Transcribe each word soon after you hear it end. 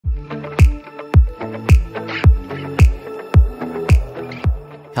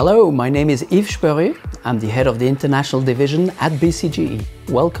Hello, my name is Yves Spoerri. I'm the head of the international division at BCGE.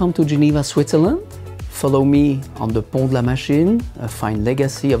 Welcome to Geneva, Switzerland. Follow me on the Pont de la Machine, a fine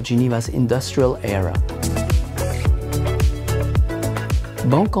legacy of Geneva's industrial era.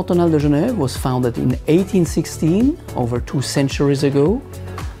 Banque Cantonale de Genève was founded in 1816, over 2 centuries ago.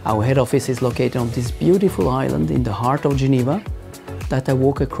 Our head office is located on this beautiful island in the heart of Geneva that I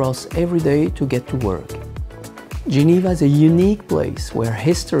walk across every day to get to work. Geneva is a unique place where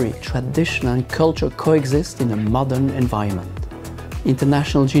history, tradition and culture coexist in a modern environment.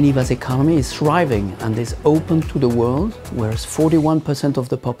 International Geneva's economy is thriving and is open to the world, whereas 41% of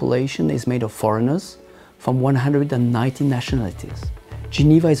the population is made of foreigners from 190 nationalities.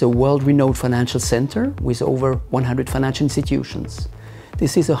 Geneva is a world-renowned financial center with over 100 financial institutions.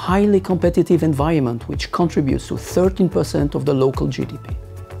 This is a highly competitive environment which contributes to 13% of the local GDP.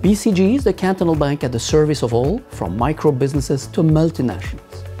 BCGE is the Cantonal Bank at the service of all, from micro-businesses to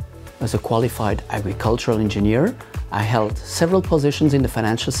multinationals. As a qualified agricultural engineer, I held several positions in the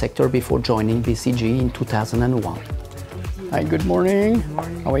financial sector before joining BCGE in 2001. Hi, good morning. Good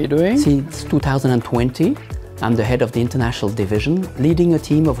morning. How are you doing? Since 2020, I'm the head of the international division, leading a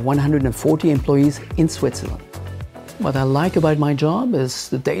team of 140 employees in Switzerland. What I like about my job is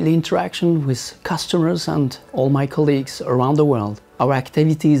the daily interaction with customers and all my colleagues around the world. Our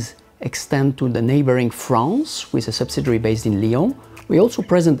activities extend to the neighboring France, with a subsidiary based in Lyon. We're also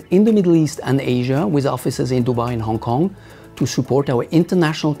present in the Middle East and Asia, with offices in Dubai and Hong Kong, to support our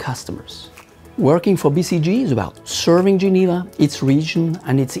international customers. Working for BCGE is about serving Geneva, its region,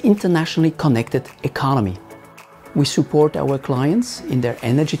 and its internationally connected economy. We support our clients in their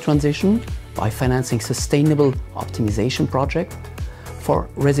energy transition by financing sustainable optimization projects for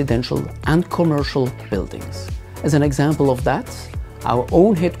residential and commercial buildings. As an example of that, our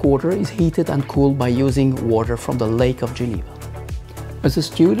own headquarters is heated and cooled by using water from the Lake of Geneva. As a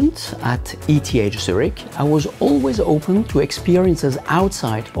student at ETH Zurich, I was always open to experiences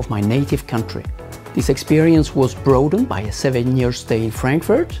outside of my native country. This experience was broadened by a 7-year stay in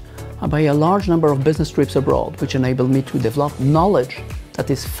Frankfurt and by a large number of business trips abroad, which enabled me to develop knowledge that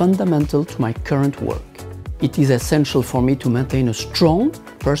is fundamental to my current work. It is essential for me to maintain a strong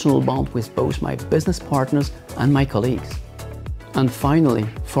personal bond with both my business partners and my colleagues. And finally,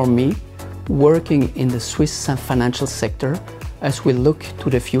 for me, working in the Swiss financial sector, as we look to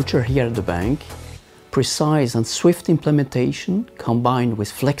the future here at the bank, precise and swift implementation combined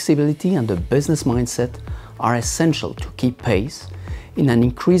with flexibility and a business mindset are essential to keep pace in an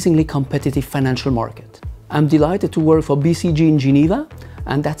increasingly competitive financial market. I'm delighted to work for BCGE in Geneva,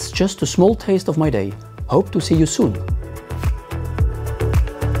 and that's just a small taste of my day. Hope to see you soon.